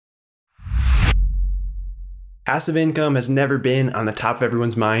Passive income has never been on the top of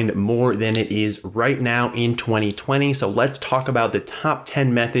everyone's mind more than it is right now in 2020. So let's talk about the top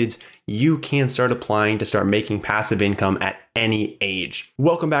 10 methods you can start applying to start making passive income at any age.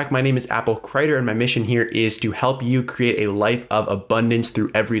 Welcome back. My name is Apple Kreider, and my mission here is to help you create a life of abundance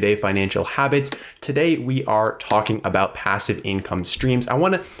through everyday financial habits. Today, we are talking about passive income streams. I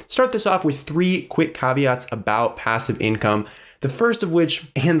want to start this off with 3 quick caveats about passive income. The first of which,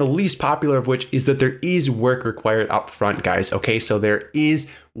 and the least popular of which, is that there is work required up front, guys. Okay, so there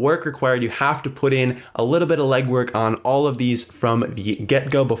is work required. You have to put in a little bit of legwork on all of these from the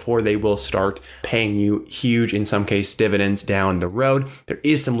get-go before they will start paying you huge, in some case, dividends down the road. There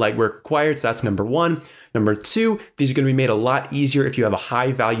is some legwork required, so that's number 1. Number 2, these are going to be made a lot easier if you have a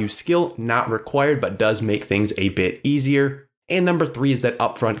high value skill, not required, but does make things a bit easier. And number 3 is that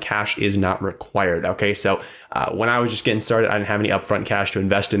upfront cash is not required. Okay, so when I was just getting started, I didn't have any upfront cash to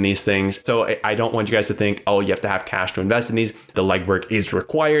invest in these things. So I don't want you guys to think, oh, you have to have cash to invest in these. The legwork is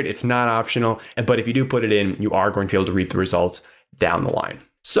required. It's not optional. But if you do put it in, you are going to be able to reap the results down the line.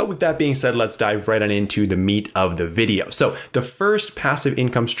 So with that being said, let's dive right on into the meat of the video. So the first passive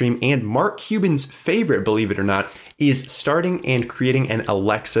income stream, and Mark Cuban's favorite, believe it or not, is starting and creating an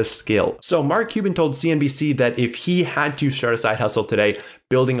Alexa skill. So Mark Cuban told CNBC that if he had to start a side hustle today,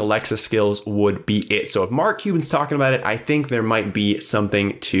 building Alexa skills would be it. So if Mark Cuban's talking about it, I think there might be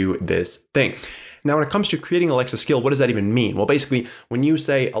something to this thing. Now, when it comes to creating Alexa skill, what does that even mean? Well, basically, when you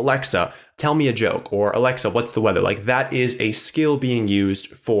say, Alexa, tell me a joke, or Alexa, what's the weather? Like, that is a skill being used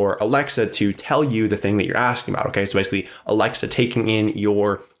for Alexa to tell you the thing that you're asking about, okay? So basically, Alexa taking in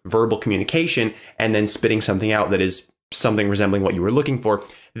your verbal communication and then spitting something out that is something resembling what you were looking for.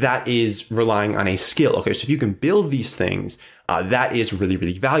 That is relying on a skill, okay? So if you can build these things, that is really,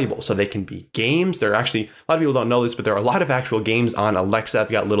 really valuable. So they can be games. There are actually, a lot of people don't know this, but there are a lot of actual games on Alexa. I've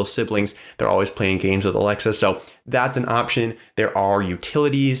got little siblings. They're always playing games with Alexa. So that's an option. There are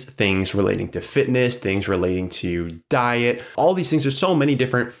utilities, things relating to fitness, things relating to diet, all these things. There's so many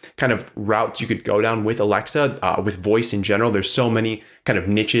different kind of routes you could go down with Alexa, with voice in general. There's so many kind of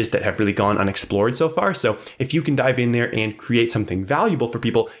niches that have really gone unexplored so far. So if you can dive in there and create something valuable for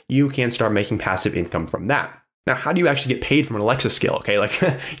people, you can start making passive income from that. Now, how do you actually get paid from an Alexa skill? Okay, like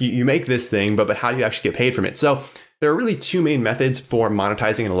you make this thing, but how do you actually get paid from it? So there are really 2 main methods for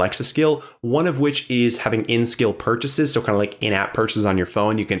monetizing an Alexa skill, one of which is having in-skill purchases. So kind of like in-app purchases on your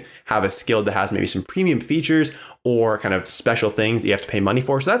phone. You can have a skill that has maybe some premium features or kind of special things that you have to pay money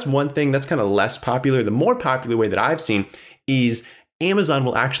for. So that's one thing that's kind of less popular. The more popular way that I've seen is Amazon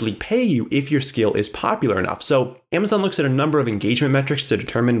will actually pay you if your skill is popular enough. So Amazon looks at a number of engagement metrics to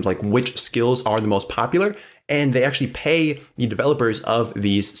determine like which skills are the most popular, and they actually pay the developers of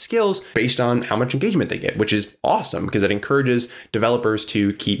these skills based on how much engagement they get, which is awesome because it encourages developers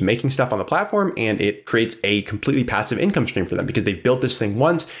to keep making stuff on the platform, and it creates a completely passive income stream for them because they've built this thing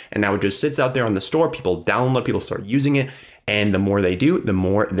once and now it just sits out there on the store. People download, people start using it. And the more they do, the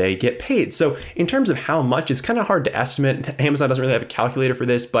more they get paid. So in terms of how much, it's kind of hard to estimate. Amazon doesn't really have a calculator for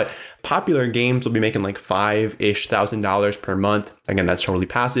this, but popular games will be making like $5,000-ish per month. Again, that's totally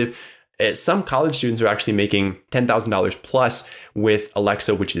passive. Some college students are actually making $10,000 plus with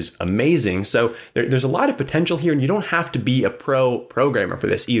Alexa, which is amazing. So there's a lot of potential here, and you don't have to be a pro programmer for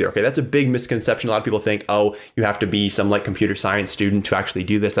this either. Okay, that's a big misconception. A lot of people think, oh, you have to be some like computer science student to actually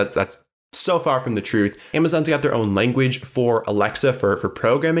do this. That's so far from the truth. Amazon's got their own language for Alexa for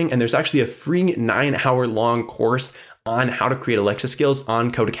programming, and there's actually a free 9-hour long course on how to create Alexa skills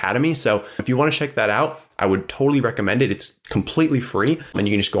on Codecademy. So if you want to check that out, I would totally recommend it. It's completely free, and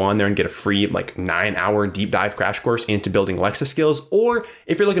you can just go on there and get a free like 9-hour deep dive crash course into building Alexa skills. Or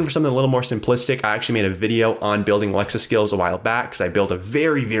if you're looking for something a little more simplistic, I actually made a video on building Alexa skills a while back because I built a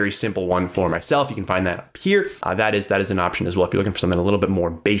very, very simple one for myself. You can find that up here. That is an option as well if you're looking for something a little bit more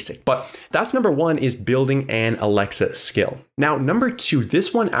basic. But that's number 1, is building an Alexa skill. Now, number 2,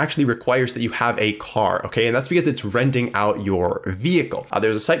 this one actually requires that you have a car, okay? And that's because it's renting out your vehicle.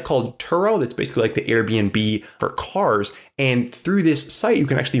 There's a site called Turo that's basically like the Airbnb for cars. And through this site, you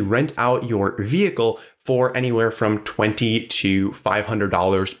can actually rent out your vehicle for anywhere from $20 to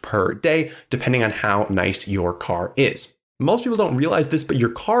 $500 per day, depending on how nice your car is. Most people don't realize this, but your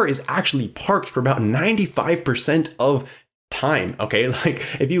car is actually parked for about 95% of time, okay? Like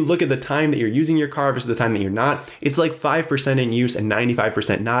if you look at the time that you're using your car versus the time that you're not, it's like 5% in use and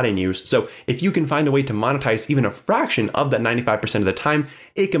 95% not in use. So if you can find a way to monetize even a fraction of that 95% of the time,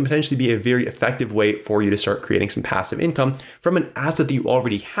 it can potentially be a very effective way for you to start creating some passive income from an asset that you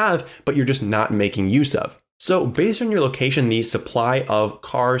already have, but you're just not making use of. So based on your location, the supply of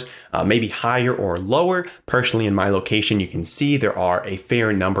cars may be higher or lower. Personally, in my location, you can see there are a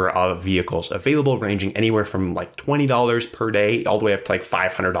fair number of vehicles available, ranging anywhere from like $20 per day all the way up to like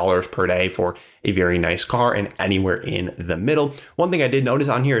 $500 per day for a very nice car, and anywhere in the middle. One thing I did notice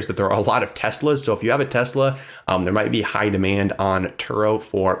on here is that there are a lot of Teslas. So if you have a Tesla, there might be high demand on Turo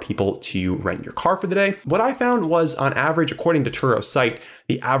for people to rent your car for the day. What I found was, on average, according to Turo's site,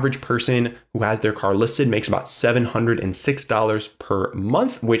 the average person who has their car listed makes about $706 per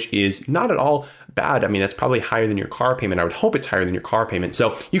month, which is not at all bad. I mean, that's probably higher than your car payment. I would hope it's higher than your car payment.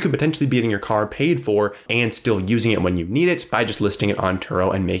 So you could potentially be getting your car paid for and still using it when you need it by just listing it on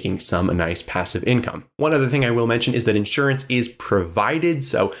Turo and making some nice passive income. One other thing I will mention is that insurance is provided.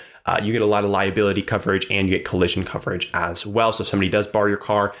 So you get a lot of liability coverage and you get collision coverage as well. So if somebody does borrow your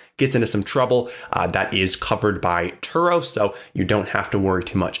car, gets into some trouble, that is covered by Turo. So you don't have to worry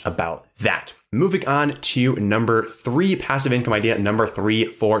too much about that. Moving on to number 3 passive income idea. Number 3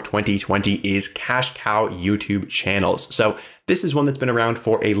 for 2020 is cash cow YouTube channels. So this is one that's been around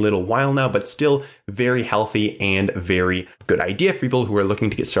for a little while now, but still very healthy and very good idea for people who are looking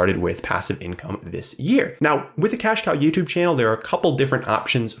to get started with passive income this year. Now, with the Cash Cow YouTube channel, there are a couple different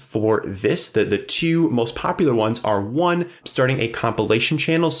options for this. The two most popular ones are, one, starting a compilation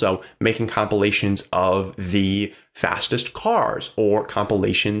channel. So making compilations of the fastest cars or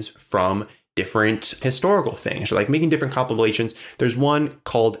compilations from different historical things, or like making different compilations. There's one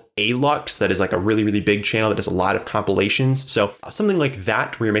called Alux that is like a really, really big channel that does a lot of compilations. So something like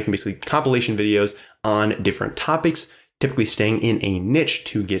that, where you're making basically compilation videos on different topics, typically staying in a niche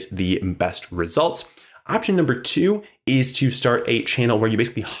to get the best results. Option number 2 is to start a channel where you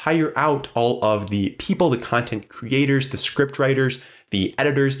basically hire out all of the people, the content creators, the script writers, the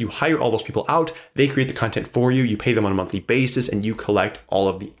editors. You hire all those people out, they create the content for you, you pay them on a monthly basis, and you collect all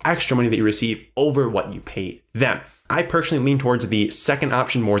of the extra money that you receive over what you pay them. I personally lean towards the second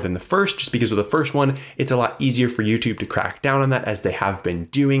option more than the first, just because with the first one, it's a lot easier for YouTube to crack down on that, as they have been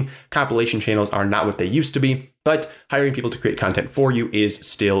doing. Compilation channels are not what they used to be, but hiring people to create content for you is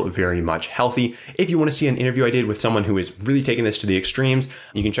still very much healthy. If you want to see an interview I did with someone who is really taking this to the extremes,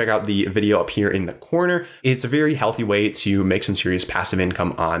 you can check out the video up here in the corner. It's a very healthy way to make some serious passive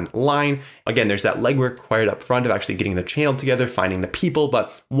income online. Again, there's that legwork required up front of actually getting the channel together, finding the people,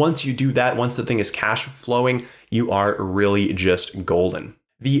 but once you do that, once the thing is cash flowing, you are really just golden.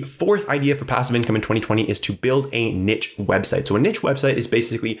 The fourth idea for passive income in 2020 is to build a niche website. So a niche website is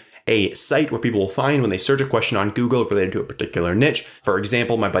basically a site where people will find when they search a question on Google related to a particular niche. For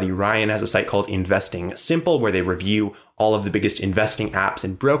example, my buddy Ryan has a site called Investing Simple, where they review all of the biggest investing apps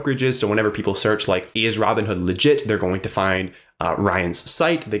and brokerages. So whenever people search like, is Robinhood legit? They're going to find Ryan's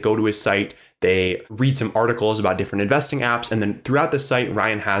site. They go to his site, they read some articles about different investing apps, and then throughout the site,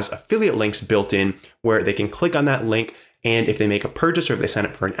 Ryan has affiliate links built in where they can click on that link. And if they make a purchase or if they sign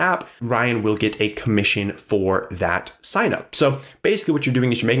up for an app, Ryan will get a commission for that sign up. So basically what you're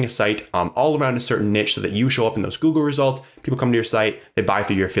doing is you're making a site all around a certain niche so that you show up in those Google results. People come to your site, they buy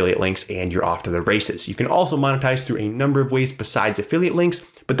through your affiliate links, and you're off to the races. You can also monetize through a number of ways besides affiliate links,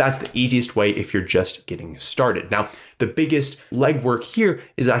 but that's the easiest way if you're just getting started. Now, the biggest legwork here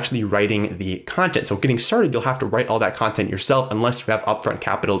is actually writing the content. So getting started, you'll have to write all that content yourself unless you have upfront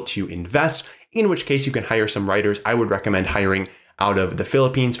capital to invest, in which case you can hire some writers. I would recommend hiring out of the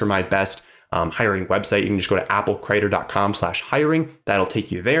Philippines for my best hiring website. You can just go to applecreator.com/hiring. That'll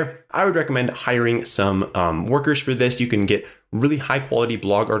take you there. I would recommend hiring some workers for this. You can get really high quality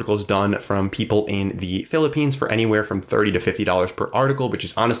blog articles done from people in the Philippines for anywhere from $30 to $50 per article, which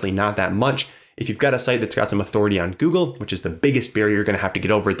is honestly not that much. If you've got a site that's got some authority on Google, which is the biggest barrier you're going to have to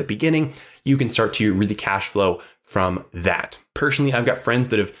get over at the beginning, you can start to really cash flow from that. Personally, I've got friends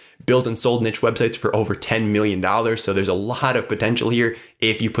that have built and sold niche websites for over $10 million. So there's a lot of potential here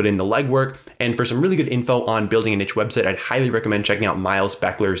if you put in the legwork. And for some really good info on building a niche website, I'd highly recommend checking out Miles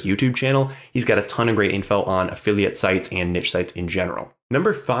Beckler's YouTube channel. He's got a ton of great info on affiliate sites and niche sites in general.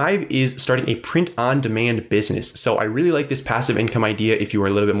 Number 5 is starting a print-on-demand business. So I really like this passive income idea if you are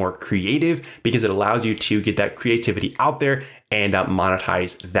a little bit more creative, because it allows you to get that creativity out there and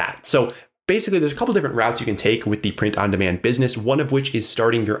monetize that. So basically, there's a couple different routes you can take with the print-on-demand business, one of which is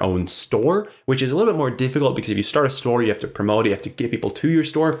starting your own store, which is a little bit more difficult because if you start a store, you have to promote it, you have to get people to your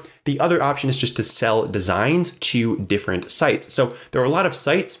store. The other option is just to sell designs to different sites. So there are a lot of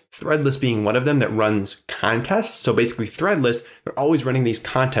sites, Threadless being one of them, that runs contests. So basically Threadless, they're always running these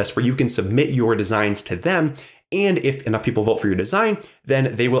contests where you can submit your designs to them. And if enough people vote for your design,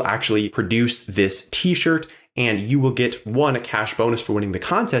 then they will actually produce this t-shirt, and you will get, 1, a cash bonus for winning the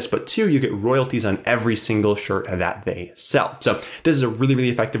contest, but 2, you get royalties on every single shirt that they sell. So this is a really, really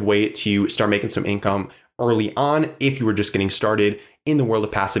effective way to start making some income early on if you were just getting started in the world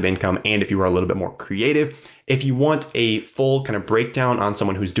of passive income and if you are a little bit more creative. If you want a full kind of breakdown on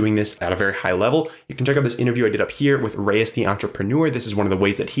someone who's doing this at a very high level, you can check out this interview I did up here with Reyes the Entrepreneur. This is one of the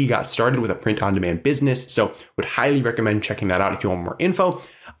ways that he got started with a print-on-demand business. So would highly recommend checking that out if you want more info.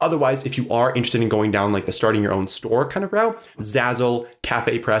 Otherwise, if you are interested in going down like the starting your own store kind of route, Zazzle,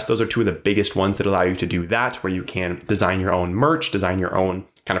 Cafe Press, those are two of the biggest ones that allow you to do that, where you can design your own merch, design your own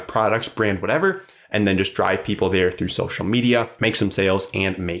kind of products, brand, whatever, and then just drive people there through social media, make some sales,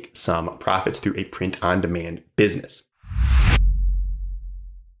 and make some profits through a print-on-demand business.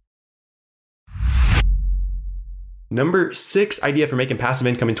 Number 6 idea for making passive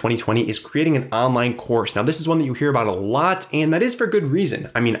income in 2020 is creating an online course. Now, this is one that you hear about a lot, and that is for good reason.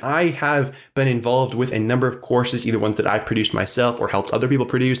 I mean, I have been involved with a number of courses, either ones that I've produced myself or helped other people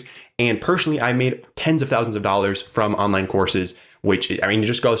produce. And personally, I made tens of thousands of dollars from online courses, which, I mean, it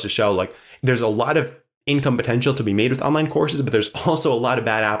just goes to show like there's a lot of income potential to be made with online courses, but there's also a lot of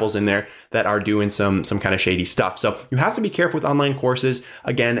bad apples in there that are doing some kind of shady stuff. So you have to be careful with online courses.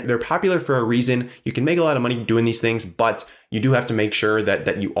 Again, they're popular for a reason. You can make a lot of money doing these things, but you do have to make sure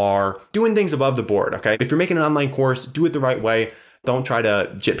that you are doing things above the board, okay? If you're making an online course, do it the right way. Don't try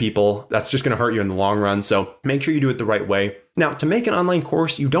to jit people. That's just going to hurt you in the long run. So make sure you do it the right way. Now, to make an online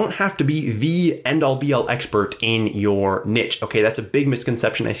course, you don't have to be the end-all be-all expert in your niche. Okay, that's a big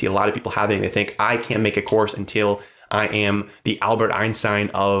misconception I see a lot of people having. They think I can't make a course until I am the Albert Einstein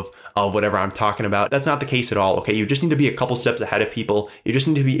of whatever I'm talking about. That's not the case at all. Okay, you just need to be a couple steps ahead of people. You just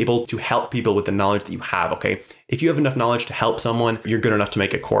need to be able to help people with the knowledge that you have. Okay, if you have enough knowledge to help someone, you're good enough to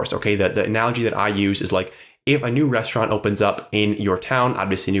make a course. Okay, the analogy that I use is like, if a new restaurant opens up in your town,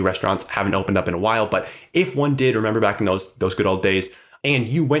 obviously new restaurants haven't opened up in a while, but if one did, remember back in those good old days, and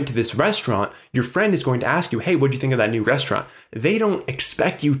you went to this restaurant, your friend is going to ask you, hey, what do you think of that new restaurant? They don't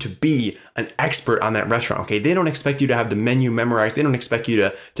expect you to be an expert on that restaurant, okay? They don't expect you to have the menu memorized. They don't expect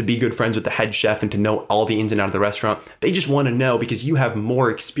you to be good friends with the head chef and to know all the ins and outs of the restaurant. They just want to know, because you have more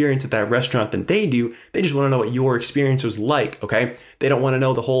experience at that restaurant than they do, they just want to know what your experience was like, okay? They don't want to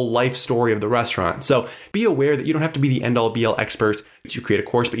know the whole life story of the restaurant. So be aware that you don't have to be the end-all be-all expert to create a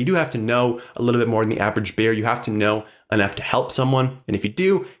course, but you do have to know a little bit more than the average bear. You have to know enough to help someone. And if you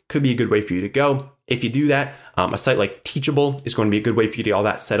do, could be a good way for you to go. If you do that, a site like Teachable is going to be a good way for you to get all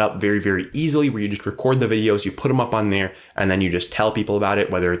that set up very, very easily, where you just record the videos, you put them up on there, and then you just tell people about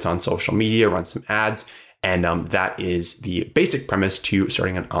it, whether it's on social media, run some ads. And that is the basic premise to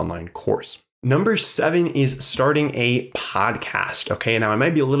starting an online course. Number 7 is starting a podcast. Okay, now I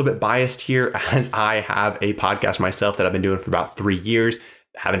might be a little bit biased here, as I have a podcast myself that I've been doing for about 3 years,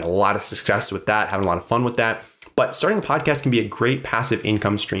 having a lot of success with that, having a lot of fun with that. But starting a podcast can be a great passive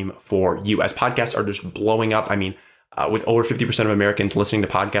income stream for you, as podcasts are just blowing up. I mean, with over 50% of Americans listening to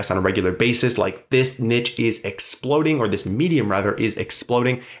podcasts on a regular basis, like this niche is exploding, or this medium rather is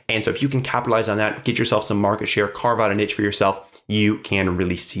exploding. And so if you can capitalize on that, get yourself some market share, carve out a niche for yourself, you can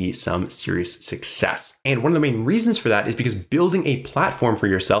really see some serious success. And one of the main reasons for that is because building a platform for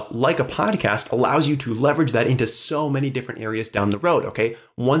yourself, like a podcast, allows you to leverage that into so many different areas down the road, okay?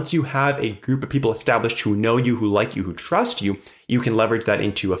 Once you have a group of people established who know you, who like you, who trust you, you can leverage that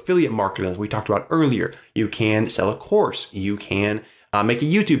into affiliate marketing, as we talked about earlier. You can sell a course, you can make a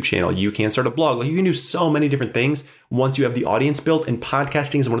YouTube channel, you can start a blog. Like, you can do so many different things once you have the audience built, and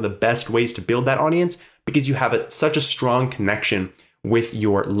podcasting is one of the best ways to build that audience, because you have such a strong connection with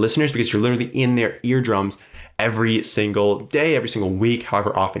your listeners, because you're literally in their eardrums every single day, every single week,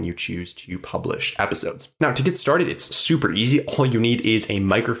 however often you choose to publish episodes. Now, to get started, it's super easy. All you need is a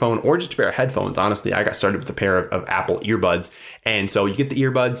microphone or just a pair of headphones. Honestly, I got started with a pair of Apple earbuds. And so you get the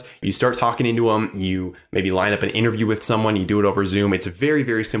earbuds, you start talking into them, you maybe line up an interview with someone, you do it over Zoom. It's very,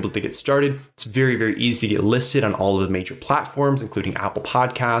 very simple to get started. It's very, very easy to get listed on all of the major platforms, including Apple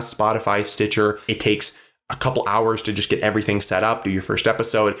Podcasts, Spotify, Stitcher. It takes a couple hours to just get everything set up, do your first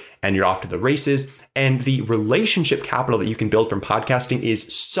episode, and you're off to the races. And the relationship capital that you can build from podcasting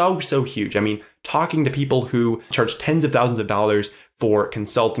is so huge. I mean, talking to people who charge tens of thousands of dollars for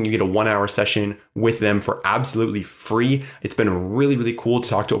consulting, you get a 1-hour session with them for absolutely free. It's been really, really cool to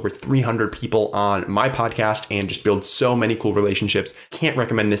talk to over 300 people on my podcast and just build so many cool relationships. Can't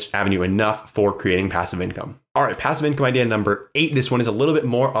recommend this avenue enough for creating passive income. All right, passive income idea number 8. This one is a little bit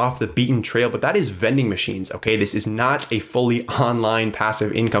more off the beaten trail, but that is vending machines. Okay, this is not a fully online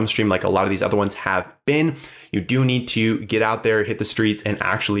passive income stream like a lot of these other ones have been. You do need to get out there, hit the streets, and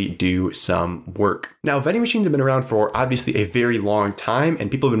actually do some work. Now, vending machines have been around for obviously a very long time, and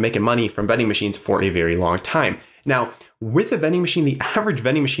people have been making money from vending machines for a very long time. Now, with a vending machine, the average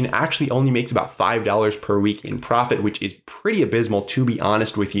vending machine actually only makes about $5 per week in profit, which is pretty abysmal, to be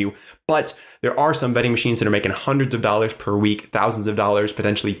honest with you. But there are some vending machines that are making hundreds of dollars per week, thousands of dollars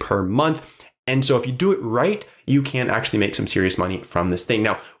potentially per month. And so if you do it right, you can actually make some serious money from this thing.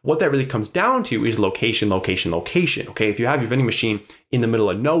 Now, what that really comes down to is location, location, location. Okay, if you have your vending machine in the middle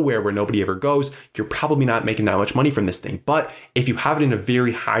of nowhere where nobody ever goes, you're probably not making that much money from this thing. But if you have it in a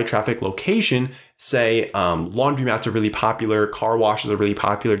very high traffic location, say laundromats are really popular, car washes are really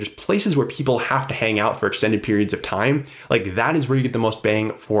popular, just places where people have to hang out for extended periods of time, like that is where you get the most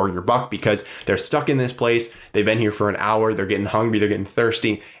bang for your buck, because they're stuck in this place. They've been here for an hour. They're getting hungry. They're getting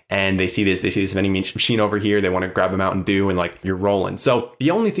thirsty. And they see this vending machine over here. They want to grab a Mountain Dew and like you're rolling. So the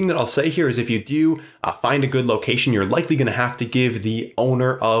only thing that I'll say here is if you do find a good location, you're likely going to have to give the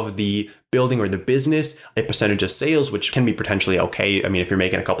owner of the building or the business a percentage of sales, which can be potentially okay. I mean, if you're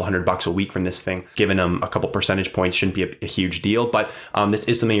making a couple $100 a week from this thing, giving them a couple percentage points shouldn't be a huge deal. But this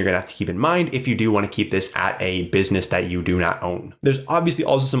is something you're going to have to keep in mind if you do want to keep this at a business that you do not own. There's obviously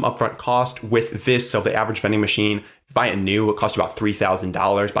also some upfront cost with this. So the average vending machine, if you buy it new, it costs about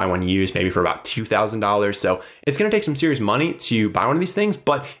 $3,000. Buy one used, maybe for about $2,000. So it's going to take some serious money to buy one of these things.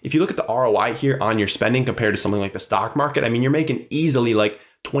 But if you look at the ROI here on your spending compared to something like the stock market, I mean, you're making easily like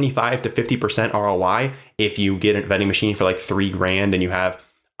 25 to 50% ROI if you get a vending machine for like $3,000 and you have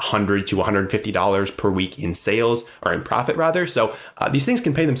 $100 to $150 per week in sales, or in profit rather. So these things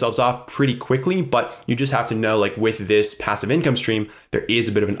can pay themselves off pretty quickly, but you just have to know, like with this passive income stream, there is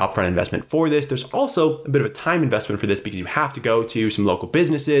a bit of an upfront investment for this. There's also a bit of a time investment for this because you have to go to some local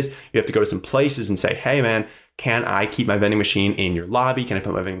businesses. You have to go to some places and say, hey man, can I keep my vending machine in your lobby? Can I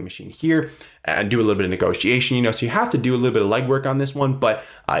put my vending machine here? And do a little bit of negotiation, so you have to do a little bit of legwork on this one, but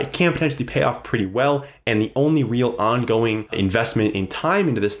it can potentially pay off pretty well. And the only real ongoing investment in time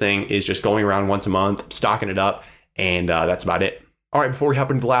into this thing is just going around once a month, stocking it up, and that's about it. All right, before we hop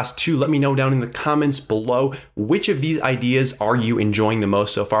into the last two, let me know down in the comments below, which of these ideas are you enjoying the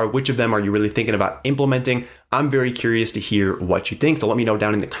most so far? Which of them are you really thinking about implementing? I'm very curious to hear what you think, so let me know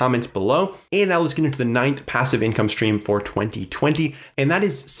down in the comments below. And now let's get into the 9th passive income stream for 2020, and that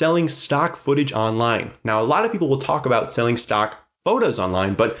is selling stock footage online. Now, a lot of people will talk about selling stock photos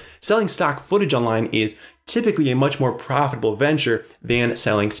online, but selling stock footage online is typically a much more profitable venture than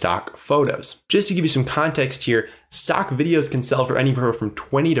selling stock photos. Just to give you some context here, stock videos can sell for anywhere from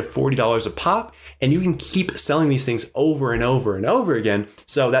 $20 to $40 a pop, and you can keep selling these things over and over and over again.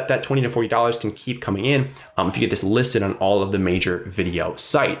 So that $20 to $40 can keep coming in if you get this listed on all of the major video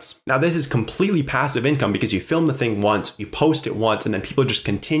sites. Now, this is completely passive income because you film the thing once, you post it once, and then people just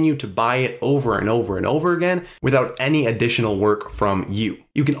continue to buy it over and over and over again without any additional work from you.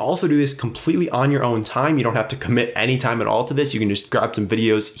 You can also do this completely on your own time. You don't have to commit any time at all to this. You can just grab some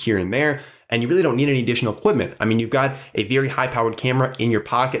videos here and there, and you really don't need any additional equipment. I mean, you've got a very high-powered camera in your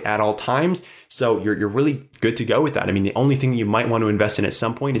pocket at all times, so you're really good to go with that. I mean, the only thing you might want to invest in at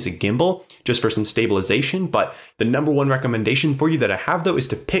some point is a gimbal, just for some stabilization. But the number one recommendation for you that I have, though, is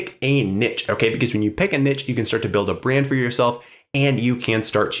to pick a niche, okay? Because when you pick a niche, you can start to build a brand for yourself, and you can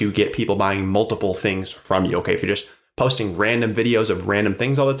start to get people buying multiple things from you, okay? If you're just posting random videos of random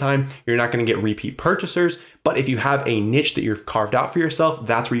things all the time, you're not going to get repeat purchasers. But if you have a niche that you've carved out for yourself,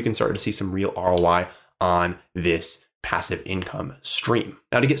 that's where you can start to see some real ROI on this passive income stream.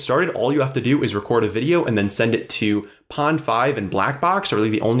 Now, to get started, all you have to do is record a video and then send it to Pond5 and Blackbox, are really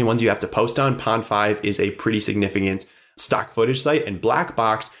the only ones you have to post on. Pond5 is a pretty significant stock footage site, and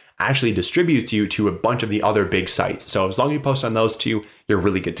Blackbox actually distributes you to a bunch of the other big sites. So as long as you post on those two, you're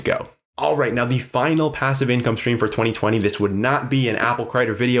really good to go. All right, now the final passive income stream for 2020, this would not be an Apple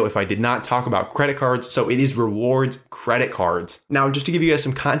Credit video if I did not talk about credit cards, so it is rewards credit cards. Now, just to give you guys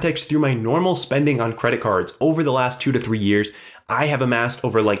some context, through my normal spending on credit cards over the last 2 to 3 years, I have amassed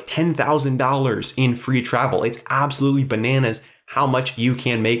over like $10,000 in free travel. It's absolutely bananas how much you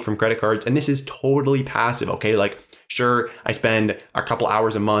can make from credit cards, and this is totally passive, okay? Like, sure, I spend a couple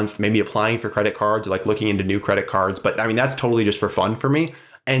hours a month maybe applying for credit cards, or like looking into new credit cards, but I mean, that's totally just for fun for me.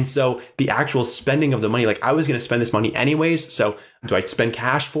 And so the actual spending of the money, like I was going to spend this money anyways. So do I spend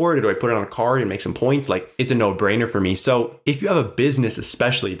cash for it, or do I put it on a card and make some points? Like, it's a no-brainer for me. So if you have a business,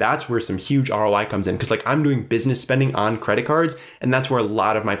 especially, that's where some huge ROI comes in. Because like I'm doing business spending on credit cards, and that's where a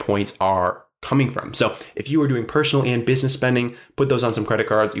lot of my points are coming from. So if you are doing personal and business spending, put those on some credit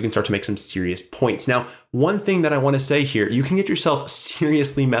cards, you can start to make some serious points. Now, one thing that I want to say here, you can get yourself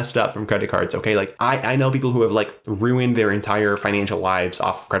seriously messed up from credit cards, okay? Like I know people who have like ruined their entire financial lives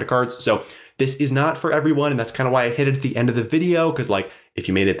off of credit cards. So this is not for everyone. And that's kind of why I hit it at the end of the video. Cause like, if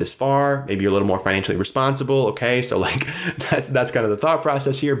you made it this far, maybe you're a little more financially responsible. Okay. So like that's kind of the thought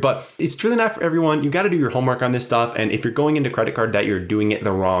process here, but it's truly not for everyone. You got to do your homework on this stuff. And if you're going into credit card debt, you're doing it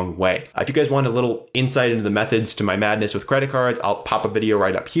the wrong way. If you guys want a little insight into the methods to my madness with credit cards, I'll pop a video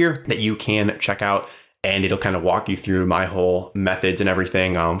right up here that you can check out. And it'll kind of walk you through my whole methods and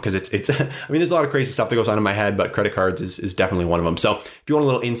everything. Because it's I mean, there's a lot of crazy stuff that goes on in my head, but credit cards is definitely one of them. So if you want a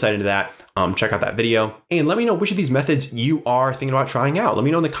little insight into that, check out that video and let me know which of these methods you are thinking about trying out. Let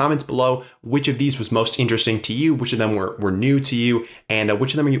me know in the comments below which of these was most interesting to you, which of them were new to you, and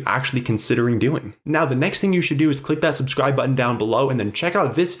which of them are you actually considering doing. Now, the next thing you should do is click that subscribe button down below and then check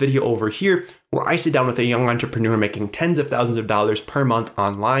out this video over here where I sit down with a young entrepreneur making tens of thousands of dollars per month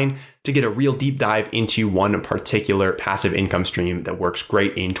online to get a real deep dive into one particular passive income stream that works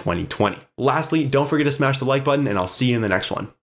great in 2020. Lastly, don't forget to smash the like button and I'll see you in the next one.